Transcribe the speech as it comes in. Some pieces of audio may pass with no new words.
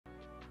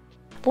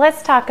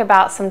let's talk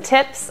about some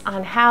tips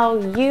on how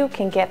you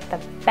can get the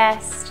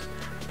best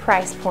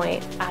price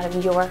point out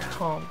of your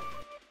home.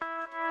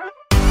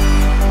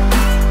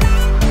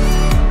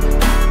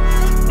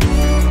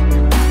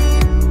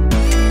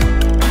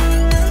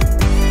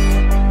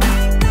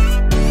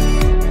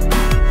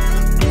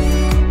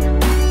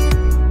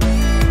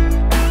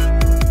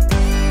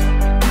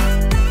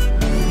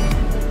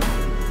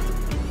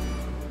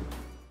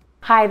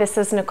 Hi, this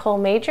is Nicole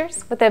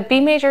Majors with the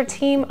BeMAJOR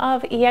team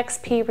of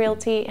eXp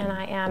Realty, and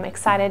I am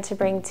excited to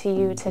bring to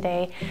you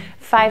today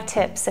 5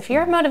 tips. If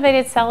you're a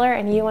motivated seller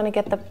and you want to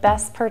get the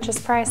best purchase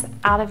price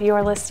out of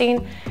your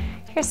listing,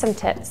 here's some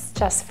tips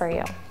just for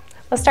you.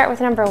 Let's start with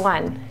number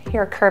 1,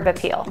 your curb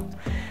appeal.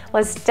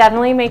 Let's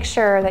definitely make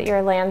sure that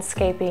your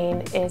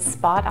landscaping is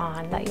spot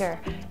on, that your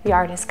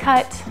yard is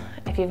cut.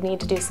 If you need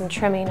to do some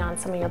trimming on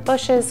some of your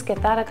bushes,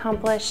 get that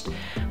accomplished.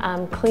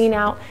 Clean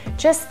out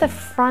just the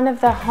front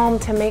of the home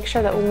to make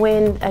sure that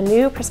when a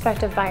new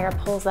prospective buyer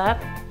pulls up,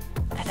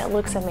 that it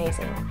looks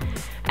amazing.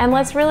 And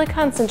let's really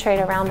concentrate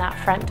around that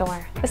front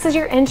door. This is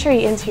your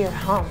entry into your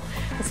home.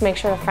 Let's make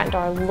sure the front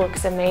door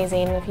looks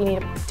amazing. If you need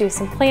to do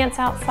some plants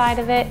outside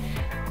of it,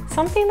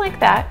 something like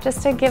that,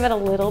 just to give it a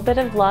little bit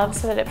of love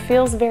so that it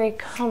feels very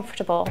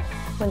comfortable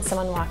when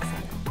someone walks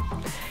in.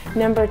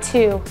 Number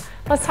 2,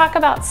 let's talk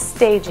about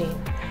staging.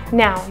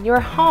 Now, your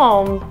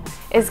home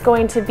is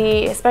going to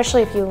be,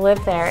 especially if you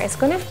live there, it's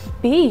going to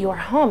be your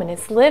home and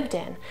it's lived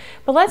in.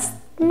 But let's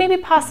maybe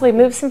possibly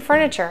move some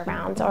furniture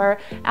around or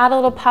add a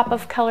little pop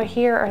of color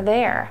here or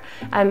there.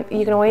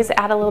 You can always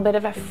add a little bit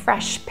of a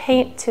fresh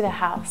paint to the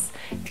house.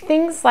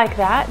 Things like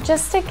that,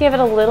 just to give it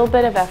a little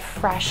bit of a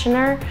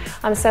freshener,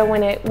 so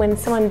when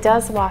someone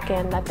does walk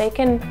in, that they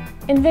can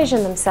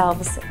envision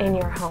themselves in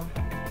your home.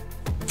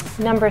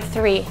 Number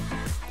 3,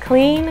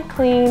 clean,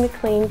 clean,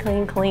 clean,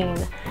 clean, clean.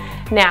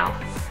 Now,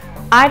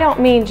 I don't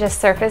mean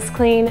just surface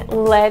clean.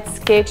 Let's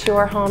get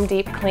your home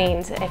deep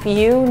cleaned. If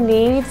you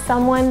need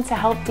someone to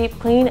help deep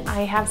clean,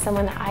 I have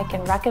someone that I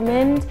can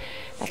recommend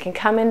that can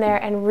come in there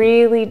and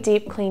really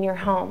deep clean your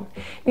home.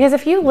 Because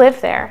if you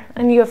live there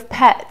and you have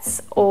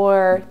pets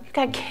or you've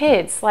got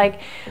kids, like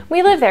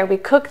we live there, we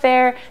cook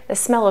there, the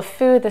smell of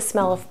food, the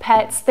smell of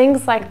pets,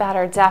 things like that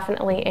are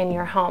definitely in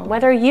your home.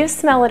 Whether you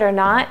smell it or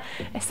not,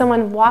 if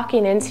someone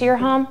walking into your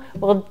home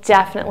will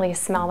definitely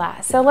smell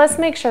that. So let's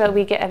make sure that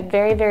we get a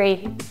very,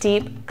 very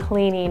deep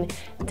cleaning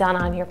done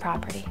on your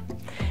property.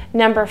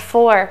 Number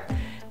 4,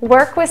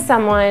 work with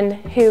someone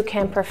who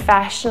can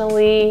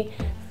professionally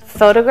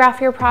photograph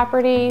your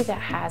property,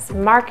 that has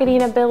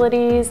marketing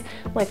abilities.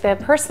 Like the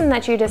person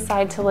that you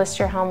decide to list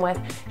your home with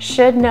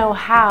should know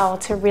how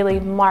to really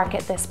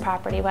market this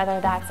property,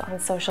 whether that's on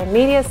social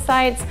media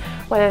sites,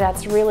 whether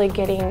that's really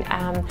getting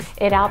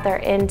it out there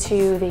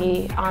into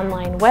the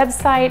online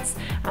websites.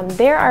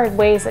 There are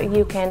ways that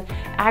you can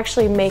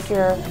actually make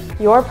your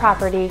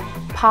property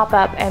pop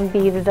up and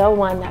be the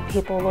one that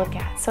people look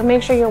at. So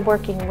make sure you're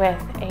working with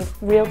a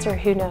realtor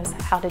who knows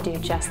how to do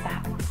just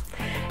that.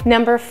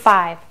 Number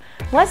 5,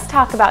 let's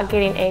talk about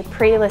getting a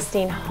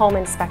pre-listing home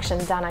inspection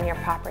done on your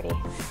property.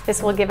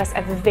 This will give us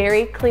a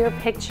very clear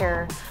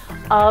picture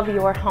of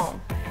your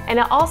home. And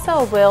it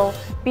also will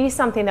be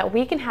something that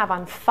we can have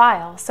on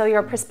file so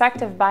your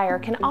prospective buyer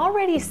can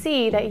already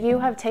see that you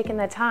have taken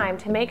the time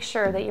to make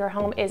sure that your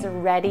home is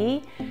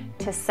ready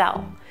to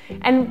sell.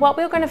 And what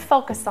we're going to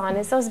focus on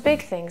is those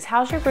big things.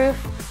 How's your roof,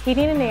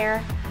 heating and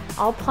air,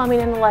 all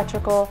plumbing and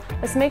electrical.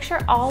 Let's make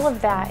sure all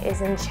of that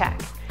is in check.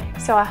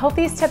 So I hope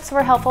these tips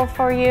were helpful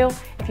for you.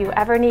 If you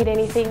ever need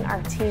anything,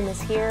 our team is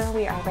here.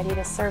 We are ready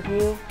to serve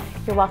you.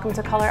 You're welcome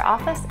to call our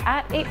office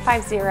at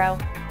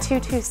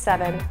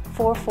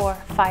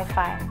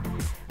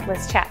 850-227-4455.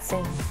 Let's chat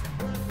soon.